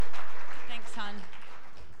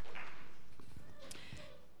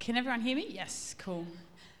Can everyone hear me? Yes, cool.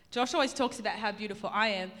 Josh always talks about how beautiful I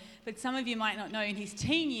am, but some of you might not know in his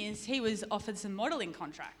teen years, he was offered some modelling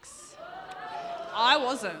contracts. I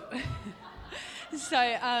wasn't. So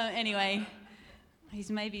anyway,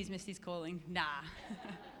 maybe he's missed his calling. Nah.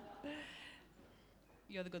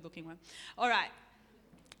 You're the good-looking one. All right.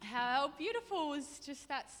 How beautiful was just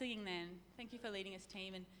that singing then. Thank you for leading us,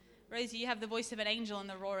 team. And Rosie, you have the voice of an angel and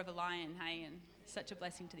the roar of a lion, hey? And such a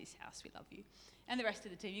blessing to this house. We love you. And the rest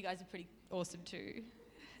of the team, you guys are pretty awesome too.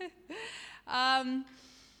 I'm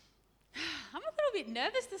a little bit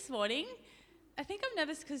nervous this morning. I think I'm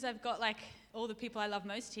nervous because I've got like all the people I love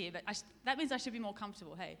most here, but that means I should be more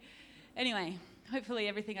comfortable, hey? Anyway, hopefully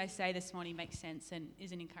everything I say this morning makes sense and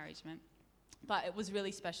is an encouragement. But it was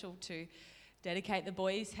really special to dedicate the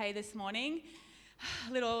boys, hey, this morning.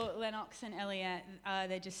 Little Lennox and Elliot,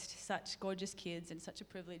 they're just such gorgeous kids and such a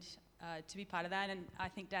privilege to be part of that. And I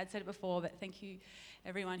think Dad said it before, but thank you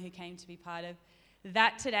everyone who came to be part of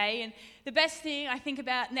that today. And the best thing I think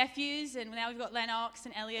about nephews, and now we've got Lennox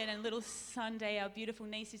and Elliot and little Sunday, our beautiful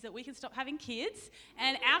niece, is that we can stop having kids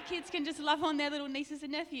and our kids can just love on their little nieces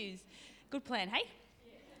and nephews. Good plan, hey?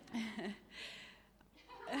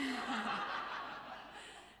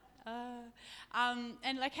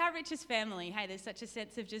 And like how rich is family? Hey, there's such a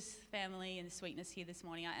sense of just family and sweetness here this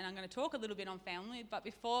morning. And I'm going to talk a little bit on family, but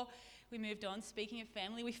before we moved on, speaking of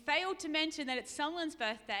family, we failed to mention that it's someone's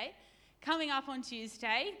birthday coming up on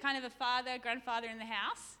Tuesday, kind of a father, grandfather in the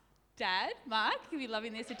house. Dad, Mark, you'll be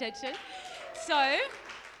loving this attention. So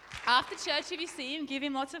after church, if you see him, give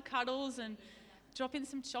him lots of cuddles and drop in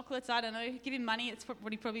some chocolates, I don't know, give him money, it's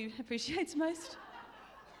what he probably appreciates most.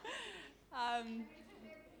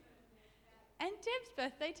 And Deb's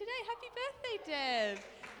birthday today. Happy birthday, Deb.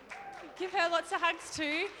 Give her lots of hugs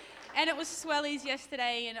too. And it was Swellies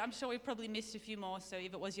yesterday, and I'm sure we probably missed a few more, so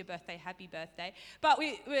if it was your birthday, happy birthday. But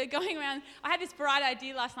we're going around. I had this bright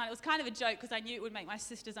idea last night. It was kind of a joke because I knew it would make my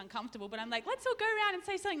sisters uncomfortable, but I'm like, let's all go around and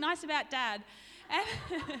say something nice about Dad. And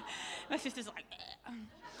my sister's like,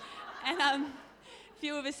 and a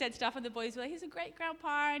few of us said stuff, and the boys were like, he's a great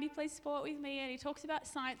grandpa, and he plays sport with me, and he talks about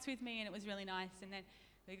science with me, and it was really nice. And then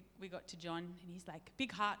we got to John, and he's like,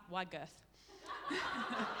 big heart, wide girth.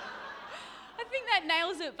 I think that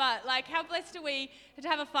nails it, but like how blessed are we to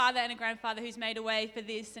have a father and a grandfather who's made a way for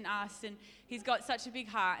this and us, and he's got such a big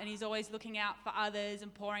heart, and he's always looking out for others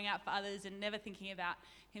and pouring out for others and never thinking about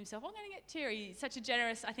himself. I'm going to get teary. He's such a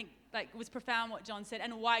generous, I think, like it was profound what John said,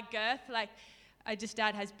 and a wide girth. Like,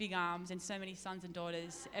 Dad has big arms and so many sons and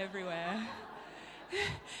daughters everywhere.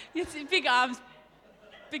 It's big arms,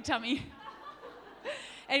 big tummy.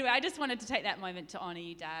 Anyway, I just wanted to take that moment to honour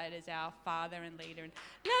you, Dad, as our father and leader, and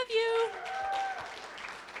love you.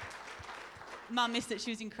 Mum missed it.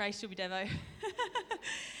 She was in Christ. She'll be Devo.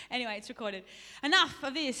 Anyway, it's recorded. Enough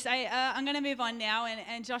of this. I'm going to move on now,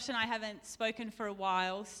 and Josh and I haven't spoken for a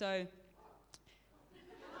while, so...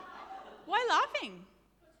 Why laughing?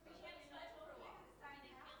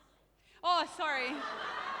 Oh, sorry.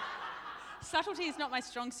 Subtlety is not my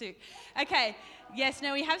strong suit. Okay, yes,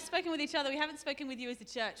 no, we have spoken with each other. We haven't spoken with you as a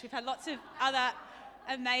church. We've had lots of other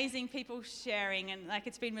amazing people sharing, and like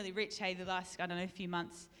it's been really rich, hey, the last, I don't know, few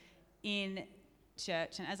months in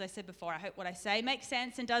church. And as I said before, I hope what I say makes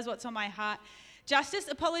sense and does what's on my heart. Justice,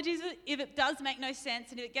 apologies if it does make no sense,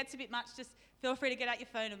 and if it gets a bit much, just feel free to get out your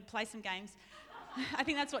phone and play some games. I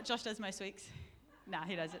think that's what Josh does most weeks. Nah,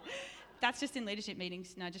 he doesn't. That's just in leadership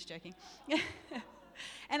meetings. No, just joking.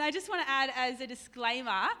 And I just want to add as a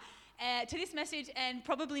disclaimer to this message and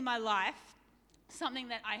probably my life, something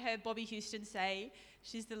that I heard Bobby Houston say.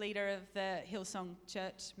 She's the leader of the Hillsong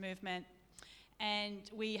Church movement. And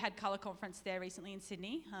we had Colour Conference there recently in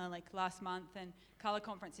Sydney, like last month. And Colour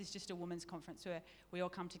Conference is just a women's conference where we all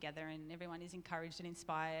come together and everyone is encouraged and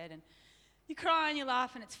inspired. And you cry and you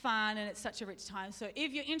laugh and it's fun and it's such a rich time. So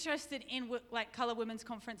if you're interested in like Colour Women's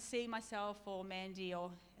Conference, see myself or Mandy or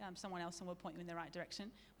someone else and we'll point you in the right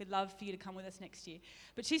direction. We'd love for you to come with us next year.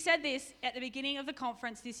 But she said this at the beginning of the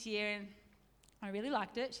conference this year, and I really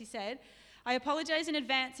liked it. She said, I apologise in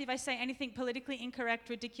advance if I say anything politically incorrect,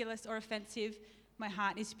 ridiculous or offensive. My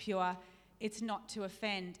heart is pure. It's not to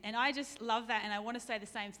offend. And I just love that, and I want to say the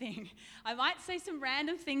same thing. I might say some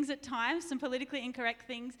random things at times, some politically incorrect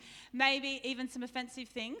things, maybe even some offensive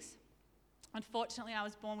things. Unfortunately, I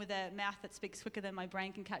was born with a mouth that speaks quicker than my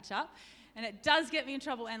brain can catch up, and it does get me in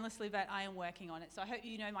trouble endlessly, but I am working on it. So I hope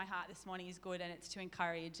you know my heart this morning is good, and it's to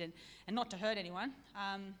encourage and not to hurt anyone.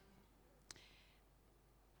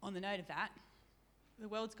 On the note of that, the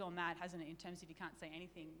world's gone mad, hasn't it, in terms of you can't say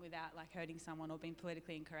anything without like hurting someone or being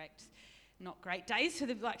politically incorrect. Not great days for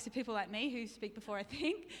the likes of people like me who speak before I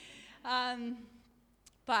think.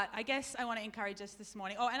 But I guess I want to encourage us this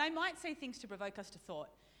morning. Oh, and I might say things to provoke us to thought,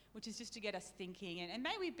 which is just to get us thinking. And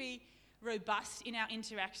may we be robust in our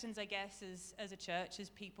interactions, I guess, as a church, as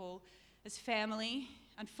people, as family.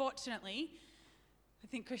 Unfortunately, I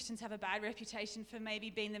think Christians have a bad reputation for maybe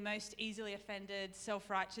being the most easily offended,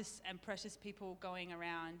 self-righteous and precious people going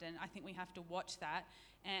around. And I think we have to watch that.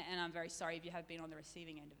 And I'm very sorry if you have been on the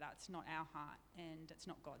receiving end of that. It's not our heart and it's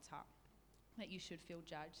not God's heart that you should feel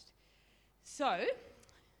judged. So,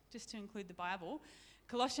 just to include the Bible,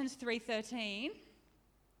 Colossians 3:13,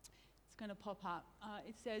 it's going to pop up.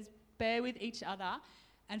 It says, bear with each other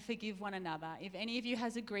and forgive one another. If any of you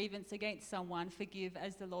has a grievance against someone, forgive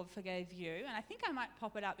as the Lord forgave you. And I think I might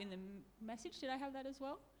pop it up in the message. Did I have that as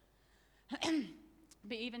well?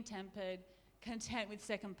 Be even-tempered, content with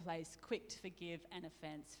second place, quick to forgive an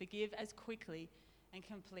offence. Forgive as quickly and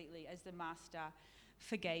completely as the Master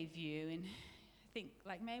forgave you. And I think,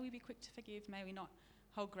 may we be quick to forgive, may we not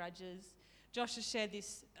hold grudges. Josh has shared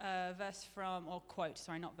this quote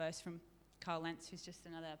from Carl Lentz, who's just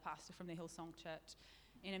another pastor from the Hillsong Church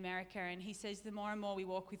in America, and he says the more and more we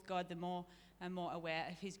walk with God, the more and more aware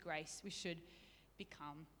of his grace we should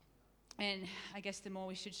become. And I guess the more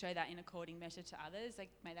we should show that in according measure to others.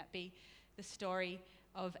 May that be the story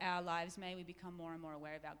of our lives. May we become more and more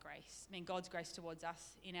aware of our grace. God's grace towards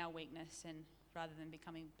us in our weakness, and rather than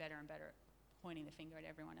becoming better and better at pointing the finger at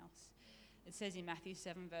everyone else. It says in Matthew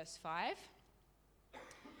 7 verse 5,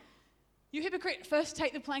 you hypocrite, first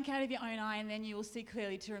take the plank out of your own eye and then you will see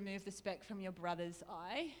clearly to remove the speck from your brother's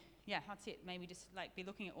eye. Yeah, that's it. Maybe just be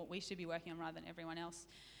looking at what we should be working on rather than everyone else.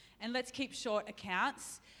 And let's keep short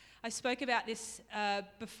accounts. I spoke about this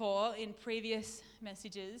before in previous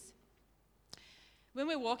messages. When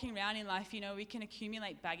we're walking around in life, we can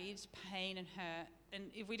accumulate baggage, pain and hurt. And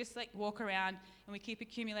if we just walk around and we keep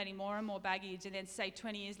accumulating more and more baggage, and then say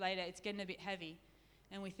 20 years later it's getting a bit heavy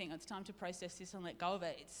and we think it's time to process this and let go of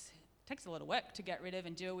it, it takes a lot of work to get rid of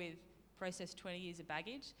and deal with, process 20 years of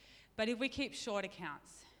baggage. But if we keep short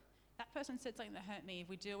accounts, that person said something that hurt me, if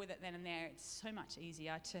we deal with it then and there, it's so much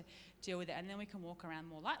easier to deal with it, and then we can walk around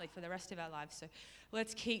more lightly for the rest of our lives. So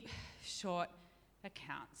let's keep short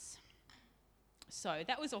accounts. So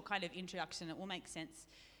that was all kind of introduction. It will make sense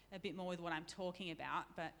a bit more with what I'm talking about,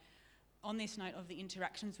 but on this note of the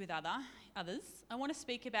interactions with others, I want to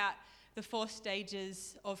speak about the 4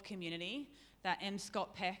 stages of community that M.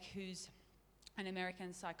 Scott Peck, who's an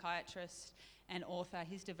American psychiatrist and author,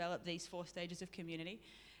 he's developed these 4 stages of community.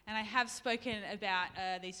 And I have spoken about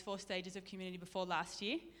these 4 stages of community before last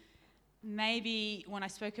year. Maybe when I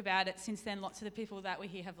spoke about it, since then lots of the people that were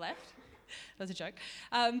here have left. That was a joke.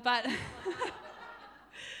 But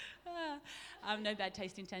no bad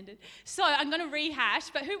taste intended. So I'm going to rehash,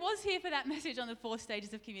 but who was here for that message on the 4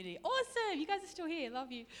 stages of community? Awesome, you guys are still here,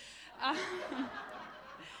 love you.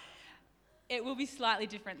 It will be slightly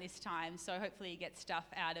different this time, so hopefully you get stuff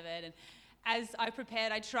out of it. And as I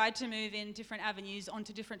prepared, I tried to move in different avenues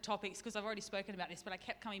onto different topics, because I've already spoken about this, but I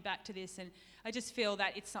kept coming back to this, and I just feel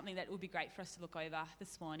that it's something that would be great for us to look over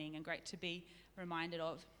this morning and great to be reminded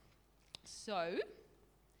of. So,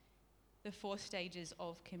 the 4 stages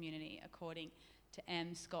of community, according to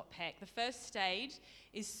M. Scott Peck. The first stage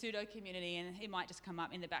is pseudo-community, and it might just come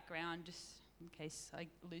up in the background, just in case I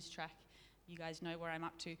lose track. You guys know where I'm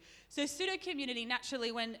up to. So pseudo-community,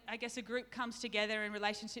 naturally, when I guess a group comes together and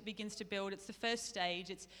relationship begins to build, it's the first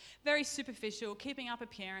stage. It's very superficial, keeping up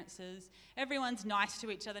appearances. Everyone's nice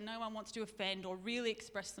to each other. No one wants to offend or really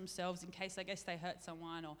express themselves in case, I guess, they hurt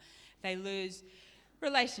someone or they lose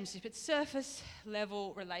relationship. It's surface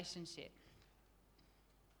level relationship.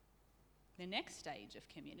 The next stage of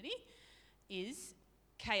community is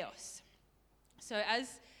chaos. So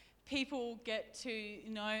as people get to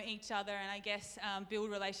know each other and I guess build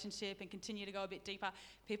relationship and continue to go a bit deeper,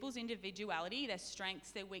 people's individuality, their strengths,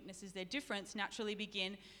 their weaknesses, their difference naturally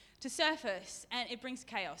begin to surface, and it brings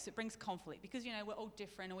chaos, it brings conflict, because we're all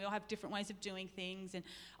different and we all have different ways of doing things, and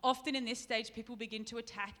often in this stage people begin to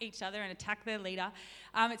attack each other and attack their leader.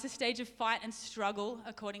 It's a stage of fight and struggle,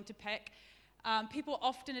 according to Peck. People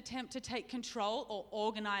often attempt to take control or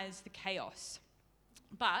organise the chaos.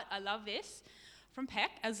 But I love this from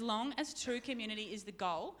Peck: as long as true community is the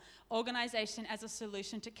goal, organisation as a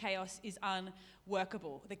solution to chaos is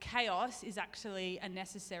unworkable. The chaos is actually a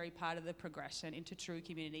necessary part of the progression into true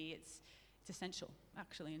community. It's essential,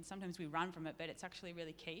 actually, and sometimes we run from it, but it's actually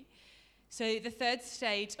really key. So the third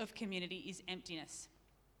stage of community is emptiness.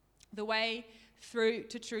 The way through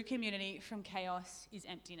to true community from chaos is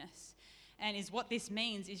emptiness. And what this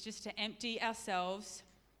means is just to empty ourselves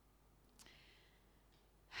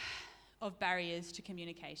of barriers to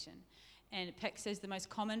communication. And Peck says the most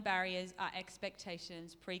common barriers are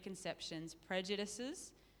expectations, preconceptions,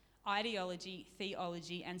 prejudices, ideology,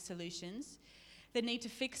 theology, and solutions. The need to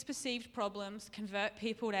fix perceived problems, convert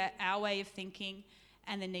people to our way of thinking,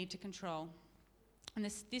 and the need to control. And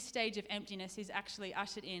this stage of emptiness is actually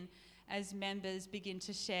ushered in as members begin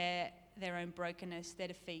to share their own brokenness, their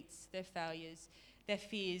defeats, their failures, their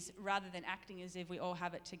fears, rather than acting as if we all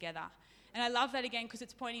have it together. And I love that again because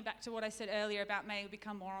it's pointing back to what I said earlier about may we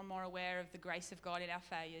become more and more aware of the grace of God in our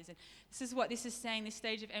failures. And this is what this is saying. This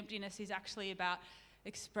stage of emptiness is actually about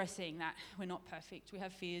expressing that we're not perfect. We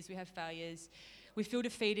have fears, we have failures. We feel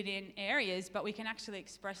defeated in areas, but we can actually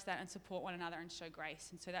express that and support one another and show grace.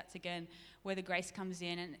 And so that's, again, where the grace comes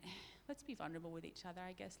in. And let's be vulnerable with each other,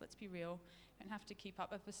 I guess. Let's be real. We don't have to keep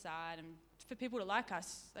up a facade. And for people to like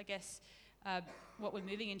us, I guess, what we're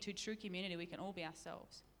moving into, true community, we can all be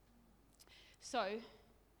ourselves. So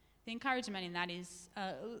the encouragement in that is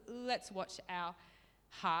let's watch our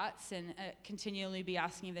hearts and continually be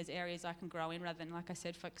asking if there's areas I can grow in rather than, like I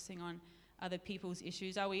said, focusing on other people's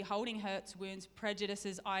issues. Are we holding hurts, wounds,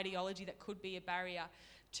 prejudices, ideology that could be a barrier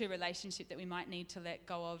to relationship that we might need to let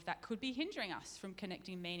go of, that could be hindering us from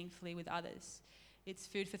connecting meaningfully with others? It's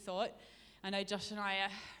food for thought. I know Josh and I are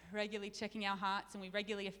regularly checking our hearts and we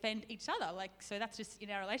regularly offend each other. So that's just in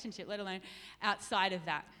our relationship, let alone outside of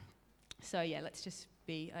that. So yeah, let's just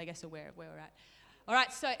be, I guess, aware of where we're at. All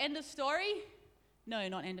right, so end of story. No,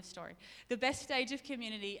 not end of story. The best stage of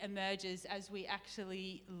community emerges as we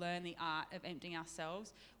actually learn the art of emptying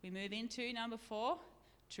ourselves. We move into number 4,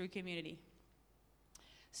 true community.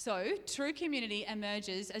 So, true community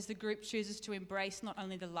emerges as the group chooses to embrace not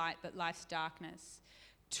only the light but life's darkness.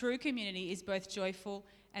 True community is both joyful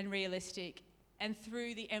and realistic. And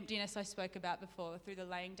through the emptiness I spoke about before, through the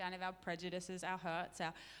laying down of our prejudices, our hurts,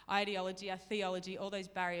 our ideology, our theology, all those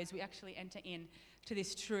barriers, we actually enter in to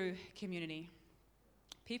this true community.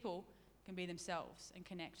 People can be themselves and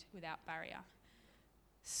connect without barrier.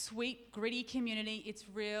 Sweet, gritty community, it's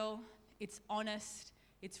real, it's honest,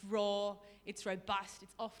 it's raw, it's robust,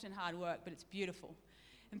 it's often hard work, but it's beautiful.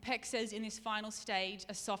 And Peck says in this final stage,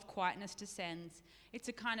 a soft quietness descends. It's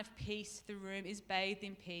a kind of peace, the room is bathed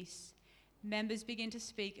in peace. Members begin to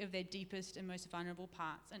speak of their deepest and most vulnerable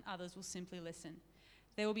parts, and others will simply listen.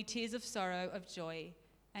 There will be tears of sorrow, of joy,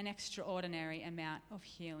 an extraordinary amount of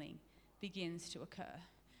healing begins to occur.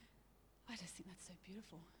 I just think that's so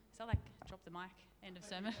beautiful. Is that like drop the mic, end of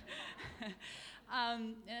sermon?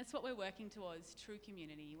 And it's what we're working towards, true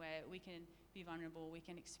community, where we can be vulnerable, we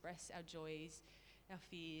can express our joys, our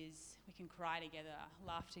fears, we can cry together,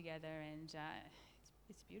 laugh together, and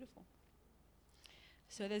it's beautiful.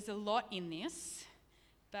 So there's a lot in this,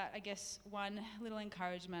 but I guess one little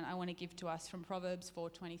encouragement I want to give to us from Proverbs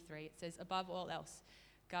 4:23. It says, above all else,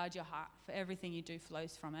 guard your heart, for everything you do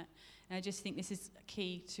flows from it. And I just think this is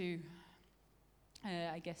key to,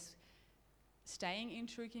 staying in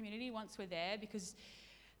true community once we're there, because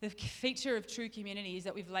the feature of true community is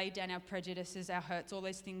that we've laid down our prejudices, our hurts, all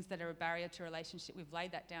those things that are a barrier to relationship. We've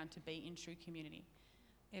laid that down to be in true community.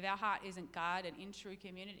 If our heart isn't guarded in true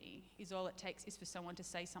community, all it takes is for someone to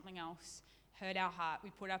say something else, hurt our heart, we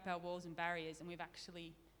put up our walls and barriers, and we've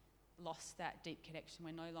actually lost that deep connection.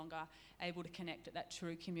 We're no longer able to connect at that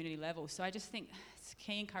true community level. So I just think it's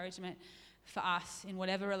key encouragement for us in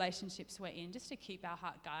whatever relationships we're in, just to keep our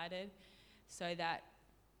heart guarded so that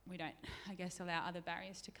we don't, allow other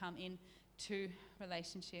barriers to come in to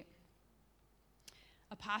relationship.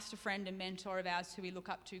 A pastor friend and mentor of ours who we look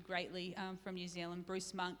up to greatly from New Zealand,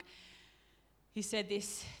 Bruce Monk, he said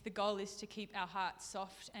this: the goal is to keep our hearts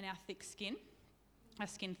soft and our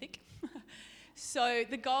skin thick. So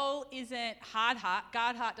the goal isn't hard heart.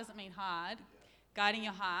 Guard heart doesn't mean hard. Guarding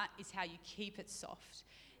your heart is how you keep it soft.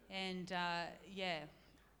 And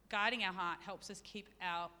guarding our heart helps us keep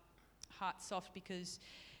our heart soft, because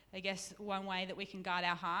I guess one way that we can guard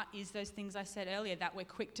our heart is those things I said earlier, that we're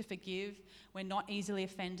quick to forgive, we're not easily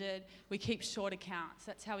offended, we keep short accounts.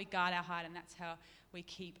 That's how we guard our heart, and that's how we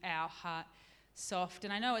keep our heart soft.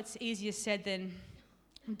 And I know it's easier said than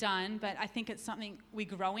done, but I think it's something we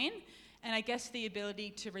grow in. And I guess the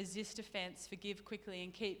ability to resist offence, forgive quickly,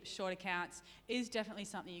 and keep short accounts is definitely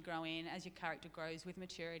something you grow in as your character grows with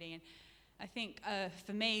maturity. And I think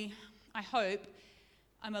for me, I hope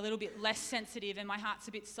I'm a little bit less sensitive and my heart's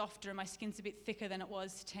a bit softer and my skin's a bit thicker than it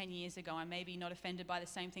was 10 years ago. I'm maybe not offended by the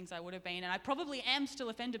same things I would have been. And I probably am still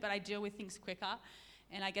offended, but I deal with things quicker.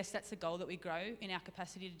 And I guess that's the goal, that we grow in our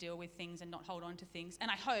capacity to deal with things and not hold on to things.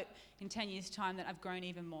 And I hope in 10 years' time that I've grown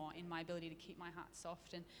even more in my ability to keep my heart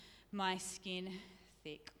soft and my skin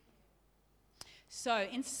thick. So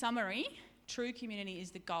in summary, true community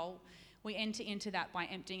is the goal. We enter into that by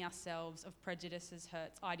emptying ourselves of prejudices,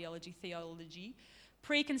 hurts, ideology, theology,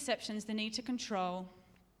 preconceptions, the need to control,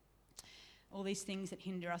 all these things that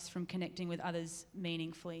hinder us from connecting with others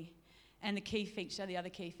meaningfully. And the other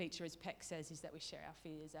key feature, as Peck says, is that we share our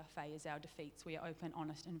fears, our failures, our defeats. We are open,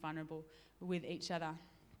 honest, and vulnerable with each other.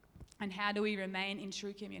 And how do we remain in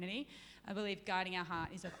true community? I believe guarding our heart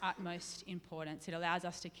is of utmost importance. It allows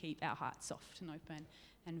us to keep our heart soft and open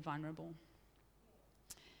and vulnerable,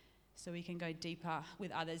 so we can go deeper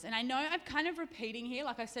with others. And I know I'm kind of repeating here,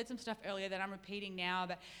 like I said some stuff earlier that I'm repeating now,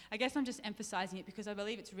 but I guess I'm just emphasizing it because I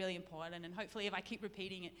believe it's really important, and hopefully if I keep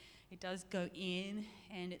repeating it, it does go in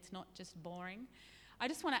and it's not just boring. I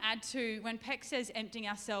just want to add to, when Peck says emptying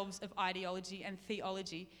ourselves of ideology and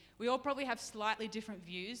theology, we all probably have slightly different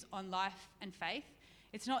views on life and faith.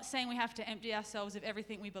 It's not saying we have to empty ourselves of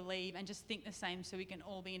everything we believe and just think the same so we can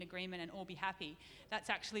all be in agreement and all be happy. That's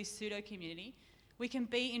actually pseudo-community. We can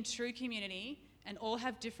be in true community and all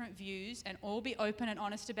have different views and all be open and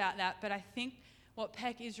honest about that. But I think what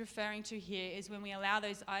Peck is referring to here is when we allow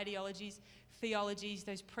those ideologies, theologies,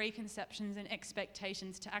 those preconceptions and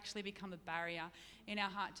expectations to actually become a barrier in our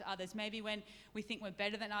heart to others. Maybe when we think we're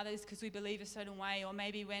better than others because we believe a certain way, or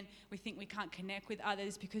maybe when we think we can't connect with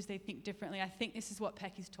others because they think differently. I think this is what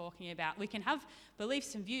Peck is talking about. We can have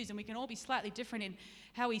beliefs and views and we can all be slightly different in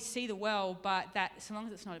how we see the world, but that, so long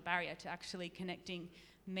as it's not a barrier to actually connecting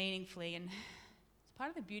meaningfully. And it's part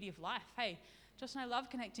of the beauty of life. Hey, Josh and I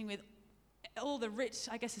love connecting with all the rich,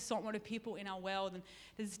 I guess, assortment of people in our world, and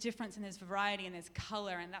there's difference and there's variety and there's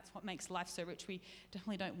colour, and that's what makes life so rich. We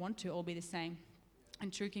definitely don't want to all be the same.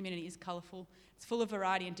 And true community is colourful. It's full of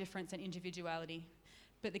variety and difference and individuality.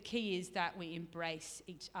 But the key is that we embrace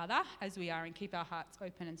each other as we are and keep our hearts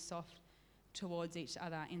open and soft towards each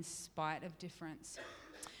other in spite of difference.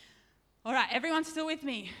 All right, everyone still with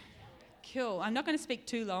me? Cool. I'm not going to speak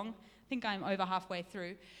too long. I think I'm over halfway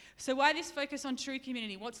through. So why this focus on true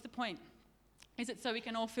community? What's the point? Is it so we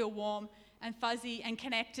can all feel warm and fuzzy and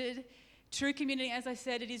connected? True community, as I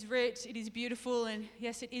said, it is rich, it is beautiful, and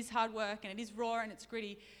yes, it is hard work, and it is raw, and it's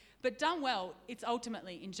gritty. But done well, it's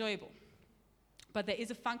ultimately enjoyable. But there is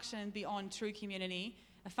a function beyond true community,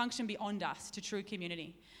 a function beyond us to true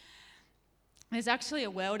community. There's actually a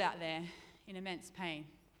world out there in immense pain.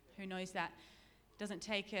 Who knows that? It doesn't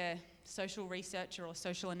take a social researcher or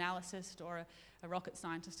social analyst or a rocket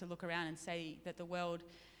scientist to look around and say that the world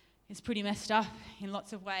is pretty messed up in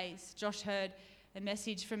lots of ways. Josh heard a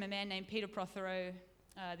message from a man named Peter Prothero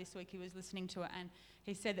this week. He was listening to it, and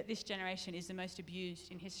he said that this generation is the most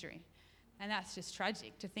abused in history. And that's just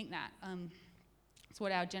tragic to think that. It's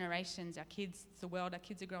what our generations, our kids, it's the world our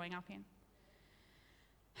kids are growing up in.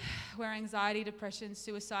 Where anxiety, depression,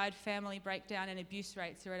 suicide, family breakdown, and abuse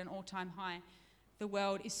rates are at an all-time high, the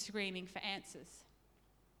world is screaming for answers.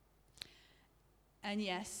 And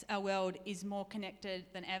yes, our world is more connected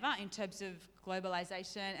than ever in terms of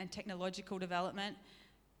globalization and technological development.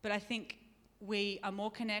 But I think we are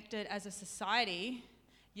more connected as a society,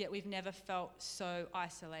 yet we've never felt so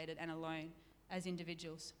isolated and alone as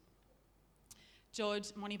individuals. George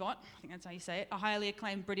Monbiot, I think that's how you say it, a highly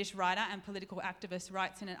acclaimed British writer and political activist,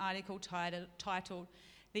 writes in an article titled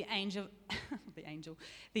The Age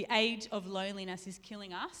of Loneliness is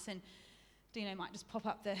Killing Us. And Dino might just pop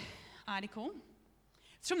up the article.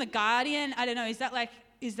 It's from The Guardian. I don't know, is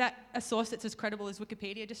that a source that's as credible as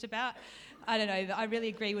Wikipedia just about? I don't know, but I really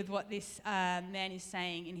agree with what this man is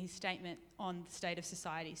saying in his statement on the state of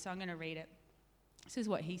society. So I'm going to read it. This is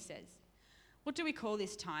what he says. What do we call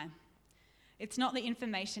this time? It's not the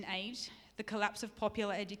information age, the collapse of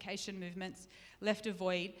popular education movements left a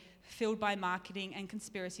void filled by marketing and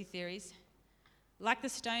conspiracy theories. Like the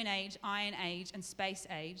Stone Age, Iron Age, and Space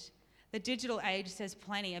Age, the digital age says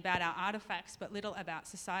plenty about our artifacts but little about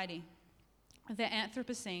society. The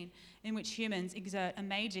Anthropocene, in which humans exert a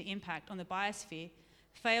major impact on the biosphere,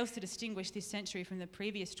 fails to distinguish this century from the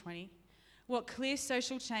previous 20. What clear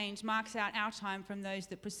social change marks out our time from those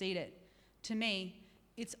that precede it? To me,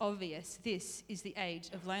 it's obvious this is the age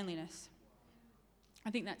of loneliness.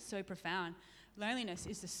 I think that's so profound. Loneliness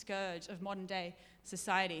is the scourge of modern day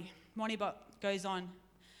society. Monbiot goes on.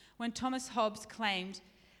 When Thomas Hobbes claimed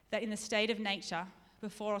that in the state of nature,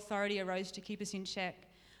 before authority arose to keep us in check,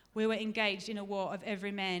 we were engaged in a war of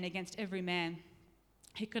every man against every man,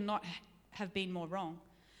 he could not have been more wrong.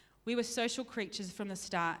 We were social creatures from the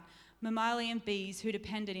start, mammalian bees who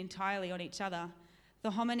depended entirely on each other. The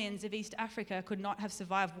hominins of East Africa could not have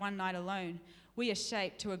survived one night alone. We are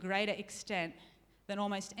shaped to a greater extent than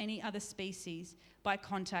almost any other species by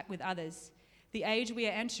contact with others. The age we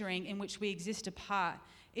are entering in which we exist apart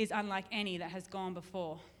is unlike any that has gone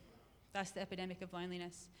before. That's the epidemic of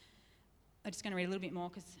loneliness. I'm just going to read a little bit more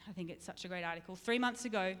because I think it's such a great article. 3 months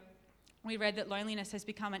ago, we read that loneliness has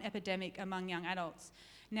become an epidemic among young adults.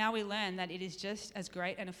 Now we learn that it is just as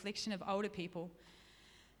great an affliction of older people.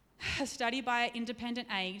 A study by Independent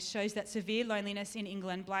Age shows that severe loneliness in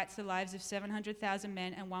England blights the lives of 700,000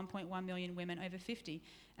 men and 1.1 million women over 50,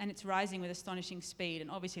 and it's rising with astonishing speed.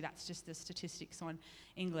 And obviously that's just the statistics on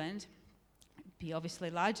England. It'd be obviously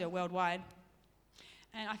larger worldwide.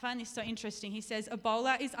 And I find this so interesting. He says,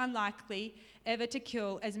 Ebola is unlikely ever to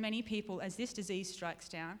kill as many people as this disease strikes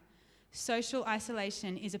down. Social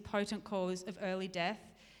isolation is as potent a cause of early death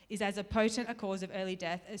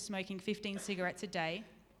as smoking 15 cigarettes a day.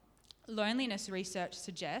 Loneliness, research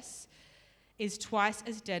suggests, is twice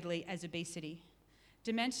as deadly as obesity.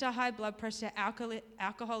 Dementia, high blood pressure,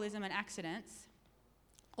 alcoholism, and accidents,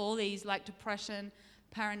 all these, like depression,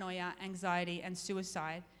 paranoia, anxiety, and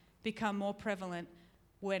suicide, become more prevalent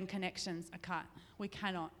when connections are cut. We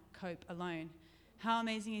cannot cope alone. How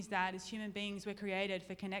amazing is that? As human beings, we're created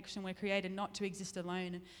for connection. We're created not to exist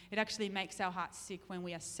alone. And it actually makes our hearts sick when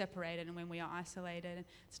we are separated and when we are isolated. And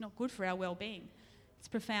it's not good for our well-being. It's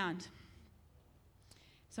profound.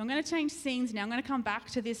 So I'm going to change scenes now. I'm going to come back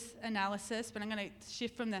to this analysis, but I'm going to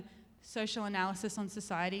shift from the social analysis on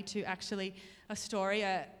society to actually a story,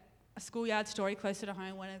 a schoolyard story closer to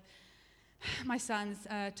home. One of my sons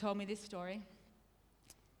told me this story.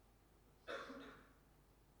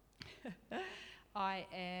 I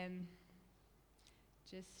am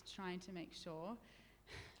just trying to make sure.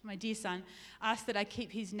 My dear son asked that I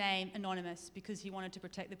keep his name anonymous because he wanted to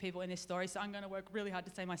protect the people in this story. So I'm going to work really hard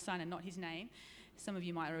to say my son and not his name. Some of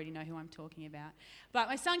you might already know who I'm talking about. But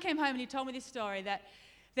my son came home and he told me this story that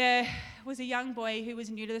there was a young boy who was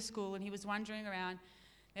new to the school and he was wandering around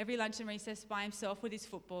every lunch and recess by himself with his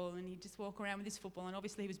football, and he'd just walk around with his football, and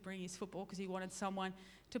obviously he was bringing his football because he wanted someone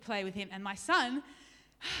to play with him. And my son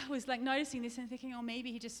was like noticing this and thinking, oh,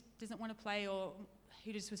 maybe he just doesn't want to play, or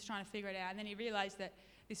he just was trying to figure it out. And then he realized that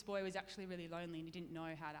this boy was actually really lonely and he didn't know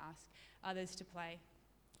how to ask others to play.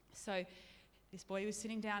 So this boy was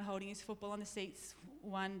sitting down holding his football on the seats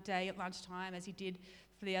one day at lunchtime, as he did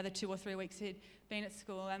for the other 2 or 3 weeks he'd been at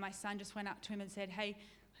school, and my son just went up to him and said, hey,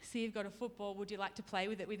 I see you've got a football, would you like to play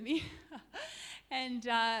with it with me? And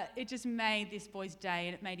it just made this boy's day,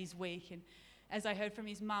 and it made his week. And as I heard from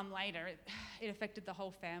his mum later, it affected the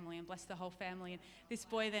whole family and blessed the whole family. And this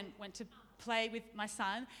boy then went to play with my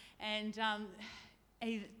son, and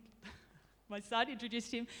my son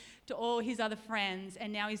introduced him to all his other friends,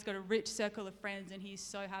 and now he's got a rich circle of friends, and he's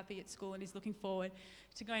so happy at school, and he's looking forward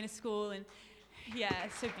to going to school. And yeah,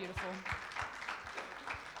 it's so beautiful.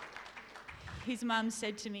 His mum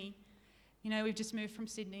said to me, you know, we've just moved from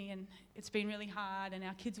Sydney and it's been really hard, and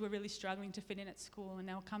our kids were really struggling to fit in at school, and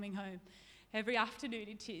they were coming home every afternoon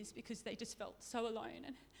in tears because they just felt so alone.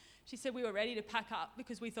 And she said we were ready to pack up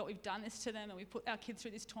because we thought we've done this to them and we put our kids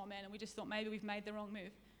through this torment, and we just thought maybe we've made the wrong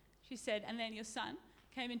move. She said, and then your son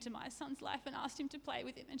came into my son's life and asked him to play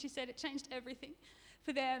with him, and she said it changed everything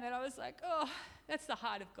for them. And I was like, oh, that's the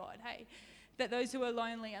heart of God, hey? That those who are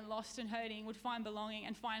lonely and lost and hurting would find belonging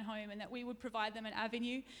and find home, and that we would provide them an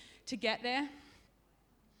avenue to get there.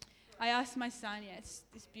 I asked my son, it's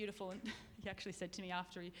beautiful, and he actually said to me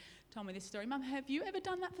after he told me this story, Mum, have you ever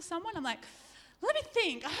done that for someone? I'm like, let me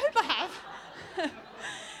think, I hope I have.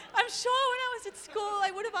 I'm sure when I was at school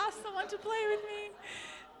I would have asked someone to play with me.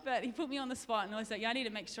 But he put me on the spot, and I was like, yeah, I need to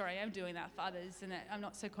make sure I am doing that for others and that I'm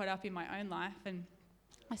not so caught up in my own life. And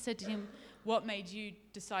I said to him, what made you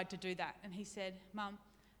decide to do that? And he said, Mum,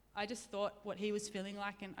 I just thought what he was feeling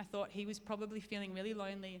like, and I thought he was probably feeling really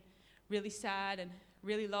lonely and really sad and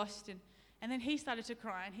really lost. And then he started to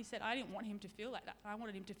cry, and he said, I didn't want him to feel like that. I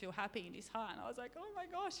wanted him to feel happy in his heart. And I was like, oh my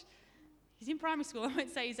gosh. He's in primary school, I won't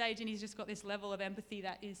say his age, and he's just got this level of empathy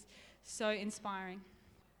that is so inspiring.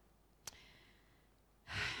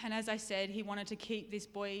 And as I said, he wanted to keep this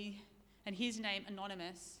boy and his name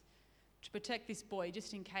anonymous to protect this boy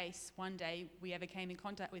just in case one day we ever came in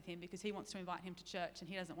contact with him, because he wants to invite him to church and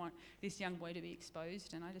he doesn't want this young boy to be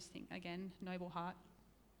exposed. And I just think, again, noble heart.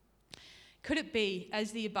 Could it be,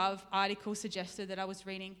 as the above article suggested that I was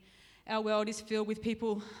reading, our world is filled with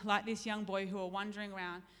people like this young boy who are wandering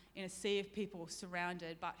around in a sea of people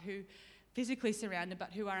physically surrounded,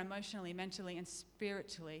 but who are emotionally, mentally, and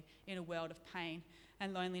spiritually in a world of pain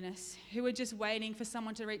and loneliness, who are just waiting for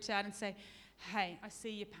someone to reach out and say, hey, I see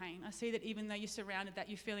your pain. I see that even though you're surrounded, that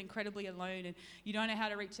you feel incredibly alone and you don't know how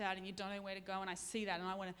to reach out and you don't know where to go, and I see that, and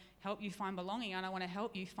I want to help you find belonging, and I want to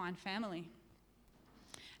help you find family.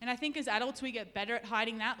 And I think as adults we get better at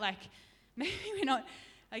hiding that. Like, maybe we're not,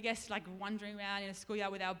 I guess, like wandering around in a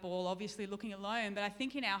schoolyard with our ball, obviously looking alone, but I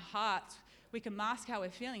think in our hearts We can mask how we're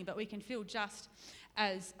feeling, but we can feel just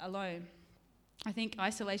as alone. I think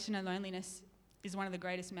isolation and loneliness is one of the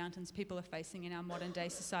greatest mountains people are facing in our modern day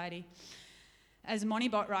society. As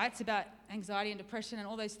Monibot writes about anxiety and depression and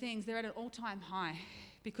all those things, they're at an all-time high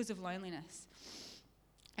because of loneliness.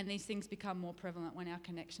 And these things become more prevalent when our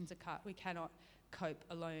connections are cut. We cannot cope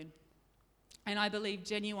alone. And I believe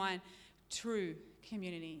genuine, true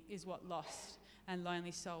community is what lost and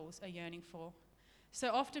lonely souls are yearning for. So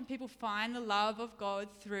often people find the love of God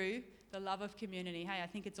through the love of community. Hey, I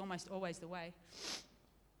think it's almost always the way.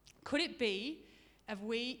 Could it be if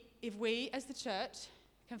we as the church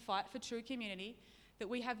can fight for true community, that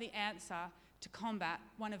we have the answer to combat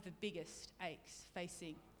one of the biggest aches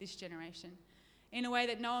facing this generation? In a way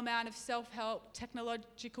that no amount of self-help,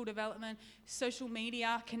 technological development, social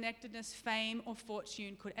media, connectedness, fame, or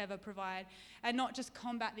fortune could ever provide. And not just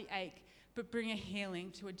combat the ache, but bring a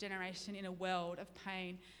healing to a generation in a world of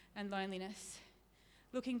pain and loneliness.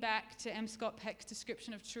 Looking back to M. Scott Peck's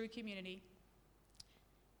description of true community,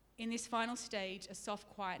 in this final stage, a soft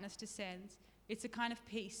quietness descends. It's a kind of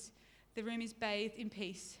peace. The room is bathed in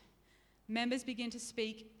peace. Members begin to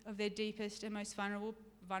speak of their deepest and most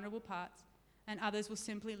vulnerable parts, and others will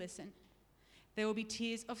simply listen. There will be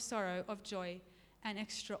tears of sorrow, of joy. An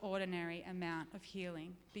extraordinary amount of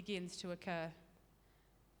healing begins to occur.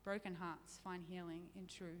 Broken hearts find healing in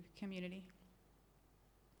true community.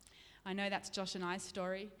 I know that's Josh and I's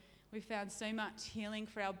story. We found so much healing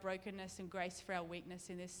for our brokenness and grace for our weakness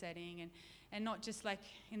in this setting, and not just like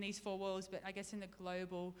in these four walls, but I guess in the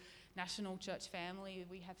global national church family.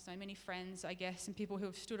 We have so many friends, I guess, and people who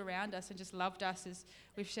have stood around us and just loved us as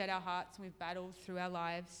we've shared our hearts and we've battled through our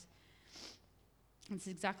lives. It's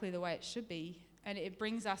exactly the way it should be. And it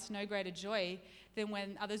brings us no greater joy than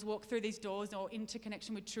when others walk through these doors or into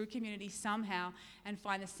connection with true community somehow and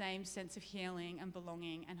find the same sense of healing and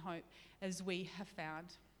belonging and hope as we have found.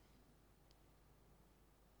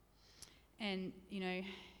 And, you know,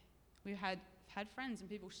 we've had friends and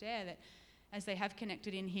people share that as they have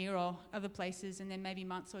connected in here or other places, and then maybe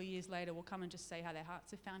months or years later will come and just say how their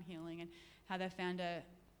hearts have found healing and how they've found a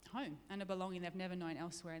home and a belonging they've never known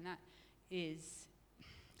elsewhere. And that is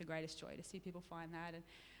the greatest joy, to see people find that. And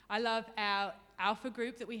I love our Alpha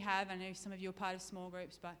group that we have. I know some of you are part of small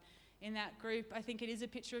groups, but in that group, I think it is a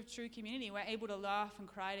picture of true community. We're able to laugh and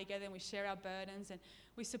cry together, and we share our burdens, and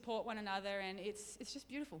we support one another, and it's just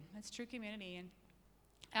beautiful. It's true community, and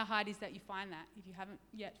our heart is that you find that. If you haven't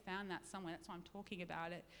yet found that somewhere, that's why I'm talking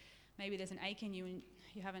about it. Maybe there's an ache in you, and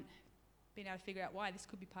you haven't been able to figure out why. This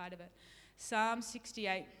could be part of it. Psalm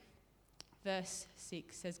 68, verse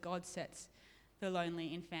 6 says, God sets the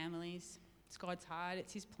lonely in families. It's God's heart,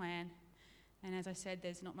 it's his plan. And as I said,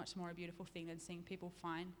 there's not much more a beautiful thing than seeing people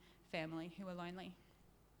find family who are lonely.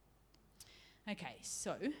 Okay,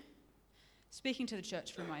 so speaking to the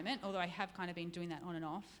church for a moment, although I have kind of been doing that on and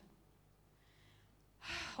off,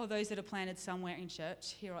 or those that are planted somewhere in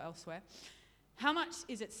church, here or elsewhere, how much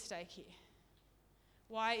is at stake here?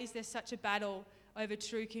 Why is there such a battle over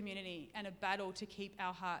true community and a battle to keep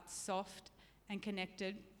our hearts soft and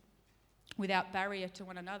connected without barrier to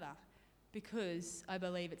one another? Because I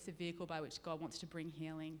believe it's the vehicle by which God wants to bring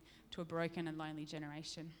healing to a broken and lonely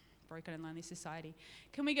generation, broken and lonely society.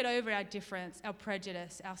 Can we get over our difference, our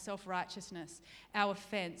prejudice, our self-righteousness, our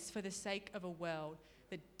offense for the sake of a world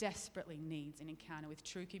that desperately needs an encounter with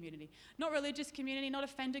true community? Not religious community, not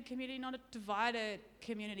offended community, not a divided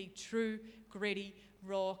community, true, gritty,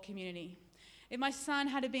 raw community. If my son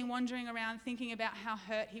had been wandering around thinking about how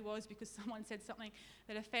hurt he was because someone said something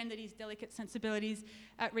that offended his delicate sensibilities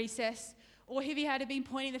at recess, or if he had been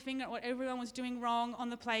pointing the finger at what everyone was doing wrong on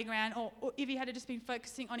the playground, or if he had just been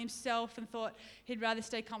focusing on himself and thought he'd rather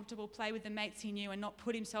stay comfortable, play with the mates he knew and not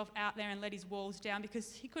put himself out there and let his walls down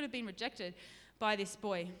because he could have been rejected by this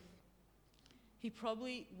boy, he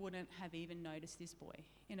probably wouldn't have even noticed this boy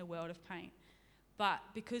in a world of pain. But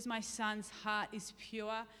because my son's heart is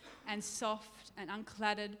pure and soft and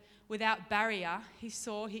uncluttered, without barrier, he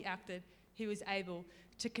saw, he acted, he was able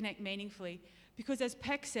to connect meaningfully. Because as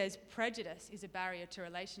Peck says, prejudice is a barrier to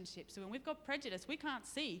relationships. So when we've got prejudice, we can't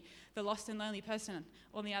see the lost and lonely person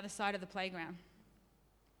on the other side of the playground.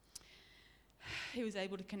 He was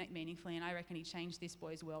able to connect meaningfully, and I reckon he changed this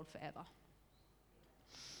boy's world forever.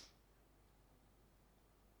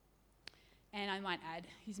 And I might add,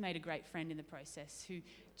 he's made a great friend in the process who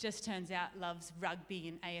just turns out loves rugby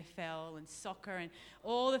and AFL and soccer and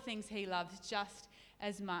all the things he loves just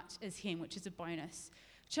as much as him, which is a bonus.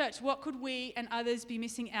 Church, what could we and others be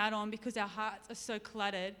missing out on because our hearts are so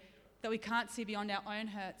cluttered that we can't see beyond our own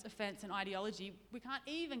hurts, offense and ideology? We can't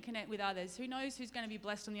even connect with others. Who knows who's going to be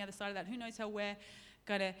blessed on the other side of that? Who knows how we're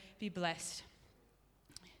going to be blessed.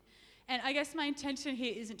 And I guess my intention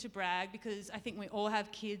here isn't to brag, because I think we all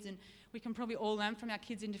have kids and we can probably all learn from our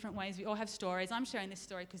kids in different ways. We all have stories. I'm sharing this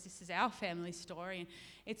story because this is our family story and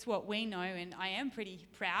it's what we know, and I am pretty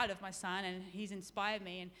proud of my son and he's inspired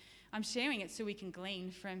me, and I'm sharing it so we can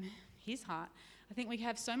glean from his heart. I think we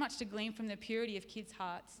have so much to glean from the purity of kids'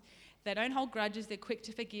 hearts. They don't hold grudges, they're quick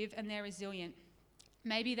to forgive, and they're resilient.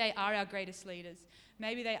 Maybe they are our greatest leaders.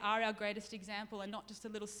 Maybe they are our greatest example and not just a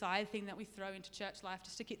little side thing that we throw into church life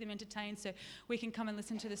just to keep them entertained so we can come and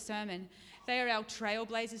listen to the sermon. They are our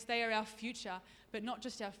trailblazers. They are our future, but not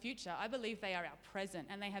just our future. I believe they are our present,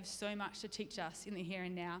 and they have so much to teach us in the here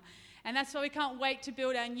and now. And that's why we can't wait to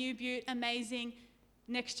build our new, amazing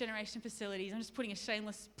next generation facilities. I'm just putting a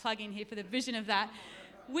shameless plug in here for the vision of that.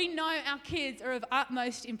 We know our kids are of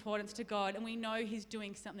utmost importance to God, and we know He's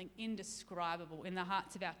doing something indescribable in the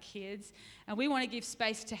hearts of our kids. And we want to give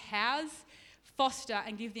space to house, foster,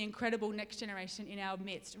 and give the incredible next generation in our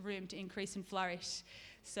midst room to increase and flourish.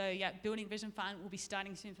 So yeah, Building Vision Fund will be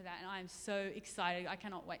starting soon for that, and I am so excited. I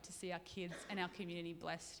cannot wait to see our kids and our community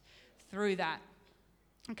blessed through that.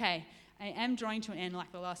 Okay, I am drawing to an end,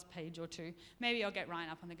 like the last page or two. Maybe I'll get Ryan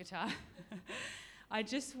up on the guitar. I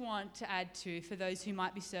just want to add to, for those who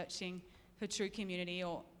might be searching for true community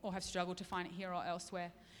or have struggled to find it here or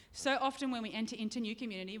elsewhere. So often when we enter into new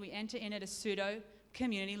community, we enter in at a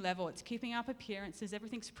pseudo-community level. It's keeping up appearances,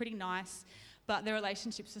 everything's pretty nice, but the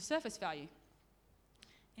relationships are surface value.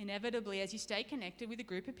 Inevitably, as you stay connected with a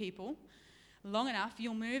group of people long enough,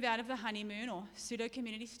 you'll move out of the honeymoon or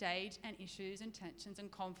pseudo-community stage, and issues and tensions and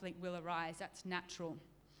conflict will arise. That's natural.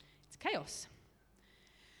 It's chaos.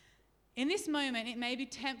 In this moment, it may be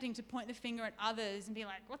tempting to point the finger at others and be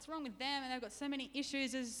like, what's wrong with them? And they've got so many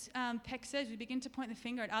issues. As Peck says, we begin to point the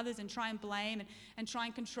finger at others and try and blame and try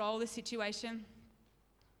and control the situation.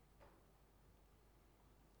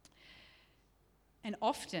 And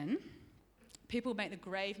often, people make the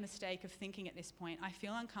grave mistake of thinking at this point, I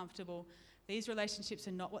feel uncomfortable. These relationships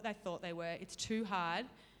are not what they thought they were. It's too hard.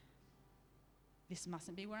 This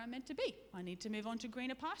mustn't be where I'm meant to be. I need to move on to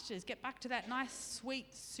greener pastures, get back to that nice, sweet,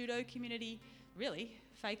 pseudo-community, really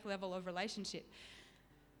fake level of relationship.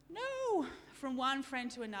 No, from one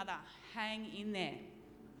friend to another, hang in there.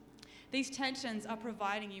 These tensions are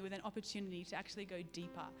providing you with an opportunity to actually go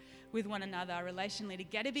deeper with one another relationally, to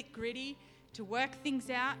get a bit gritty, to work things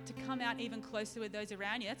out, to come out even closer with those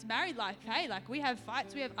around you. That's married life, hey? Like, we have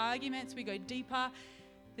fights, we have arguments, we go deeper.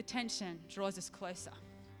 The tension draws us closer.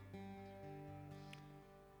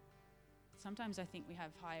 Sometimes I think we have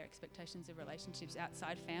higher expectations of relationships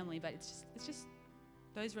outside family, but it's just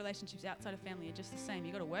those relationships outside of family are just the same.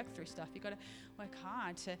 You've got to work through stuff. You've got to work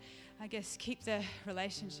hard to, I guess, keep the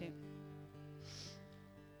relationship.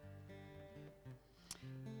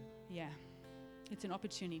 Yeah. It's an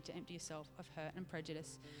opportunity to empty yourself of hurt and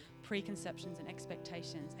prejudice, preconceptions and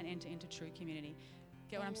expectations, and enter into true community.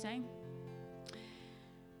 Get what I'm saying?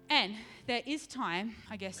 And there is time,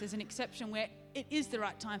 I guess, as an exception where it is the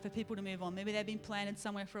right time for people to move on. Maybe they've been planted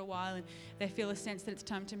somewhere for a while and they feel a sense that it's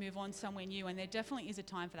time to move on somewhere new, and there definitely is a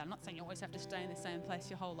time for that. I'm not saying you always have to stay in the same place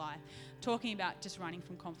your whole life. I'm talking about just running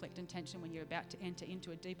from conflict and tension when you're about to enter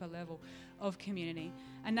into a deeper level of community.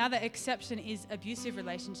 Another exception is abusive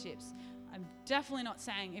relationships. I'm definitely not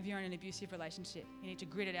saying if you're in an abusive relationship, you need to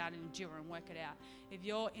grit it out and endure and work it out. If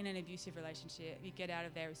you're in an abusive relationship, you get out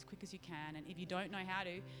of there as quick as you can. And if you don't know how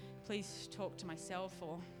to, please talk to myself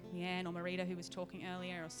or Leanne or Marita, who was talking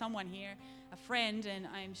earlier, or someone here, a friend, and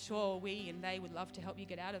I'm sure we and they would love to help you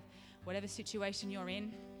get out of whatever situation you're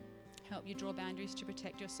in, help you draw boundaries to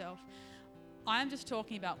protect yourself. I'm just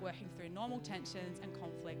talking about working through normal tensions and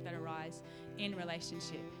conflict that arise in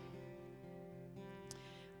relationship.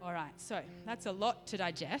 All right, so that's a lot to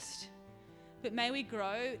digest, but may we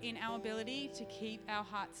grow in our ability to keep our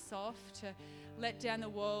hearts soft, to let down the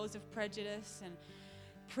walls of prejudice and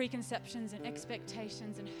preconceptions and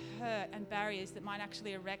expectations and hurt and barriers that might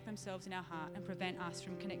actually erect themselves in our heart and prevent us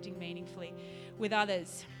from connecting meaningfully with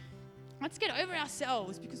others. Let's get over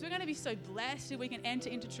ourselves, because we're going to be so blessed if we can enter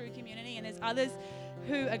into true community, and there's others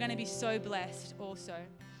who are going to be so blessed also.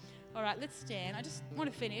 All right, let's stand. I just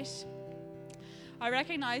want to finish. I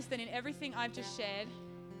recognize that in everything I've just shared,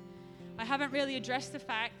 I haven't really addressed the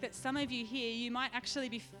fact that some of you here, you might actually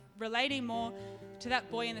be relating more to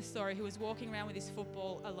that boy in the story who was walking around with his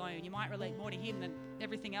football alone. You might relate more to him than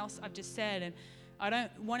everything else I've just said. And I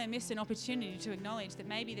don't want to miss an opportunity to acknowledge that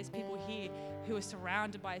maybe there's people here who are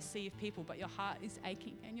surrounded by a sea of people, but your heart is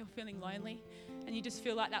aching and you're feeling lonely. And you just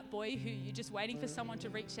feel like that boy who you're just waiting for someone to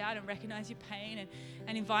reach out and recognize your pain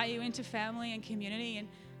and invite you into family and community. And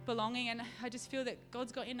belonging. And I just feel that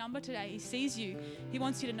God's got your number today. He sees you. He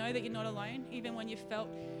wants you to know that you're not alone, even when you've felt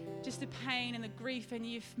just the pain and the grief and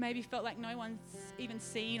you've maybe felt like no one's even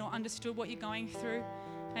seen or understood what you're going through.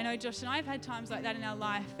 I know Josh and I have had times like that in our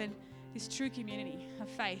life, and this true community of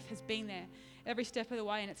faith has been there every step of the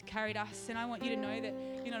way, and it's carried us. And I want you to know that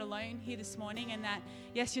you're not alone here this morning, and that,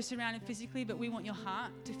 yes, you're surrounded physically, but we want your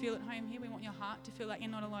heart to feel at home here. We want your heart to feel like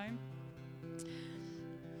you're not alone.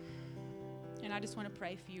 And I just want to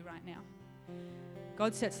pray for you right now.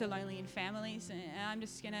 God sets the lonely in families, and I'm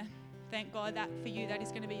just going to thank God that for you, that is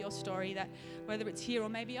going to be your story, that whether it's here or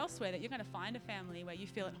maybe elsewhere, that you're going to find a family where you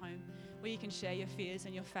feel at home, where you can share your fears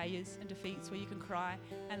and your failures and defeats, where you can cry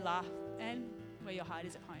and laugh, and where your heart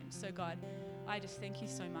is at home. So God, I just thank you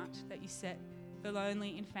so much that you set the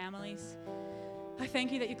lonely in families. I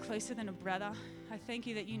thank you that you're closer than a brother. I thank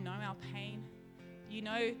you that you know our pain. You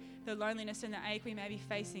know the loneliness and the ache we may be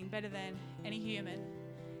facing better than any human.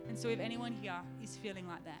 And so if anyone here is feeling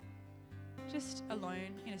like that, just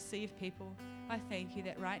alone in a sea of people, I thank you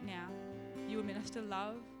that right now you will minister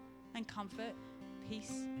love and comfort,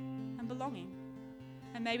 peace and belonging.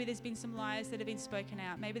 And maybe there's been some lies that have been spoken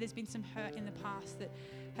out. Maybe there's been some hurt in the past that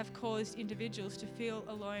have caused individuals to feel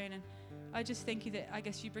alone. And I just thank you that, I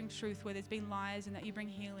guess, you bring truth where there's been lies, and that you bring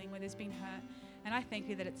healing where there's been hurt. And I thank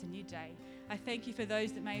you that it's a new day. I thank you for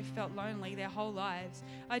those that may have felt lonely their whole lives.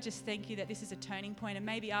 I just thank you that this is a turning point. And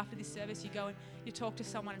maybe after this service you go and you talk to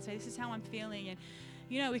someone and say, this is how I'm feeling. And,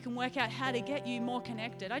 we can work out how to get you more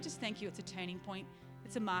connected. I just thank you it's a turning point.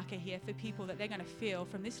 It's a marker here for people that they're going to feel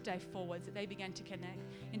from this day forwards that they began to connect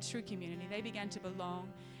in true community. They began to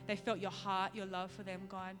belong. They felt your heart, your love for them,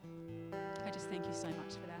 God. I just thank you so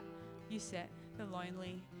much for that. You set the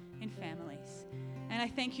lonely in families. And I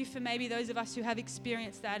thank you for maybe those of us who have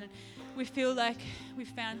experienced that and we feel like we've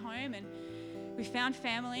found home and we found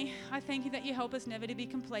family. I thank you that you help us never to be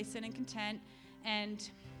complacent and content and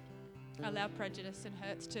allow prejudice and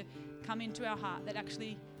hurts to come into our heart that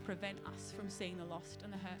actually prevent us from seeing the lost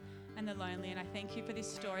and the hurt and the lonely. And I thank you for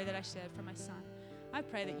this story that I shared from my son. I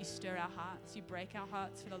pray that you stir our hearts, you break our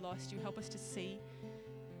hearts for the lost, you help us to see.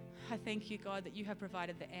 I thank you, God, that you have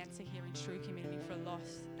provided the answer here in true community for a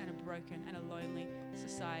lost and a broken and a lonely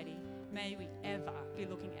society. May we ever be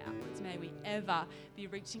looking outwards. May we ever be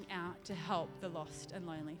reaching out to help the lost and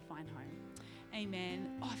lonely find home. Amen.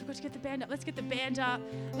 Oh, I forgot to get the band up. Let's get the band up.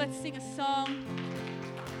 Let's sing a song.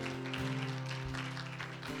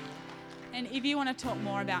 And if you want to talk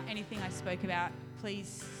more about anything I spoke about,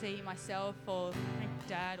 please see myself or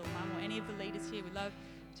Dad or Mum or any of the leaders here. We'd love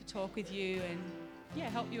to talk with you and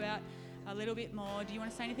help you out a little bit more. Do you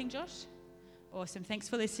want to say anything, Josh? Awesome. Thanks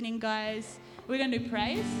for listening, guys. We're going to do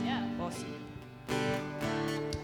praise. Yeah. Awesome.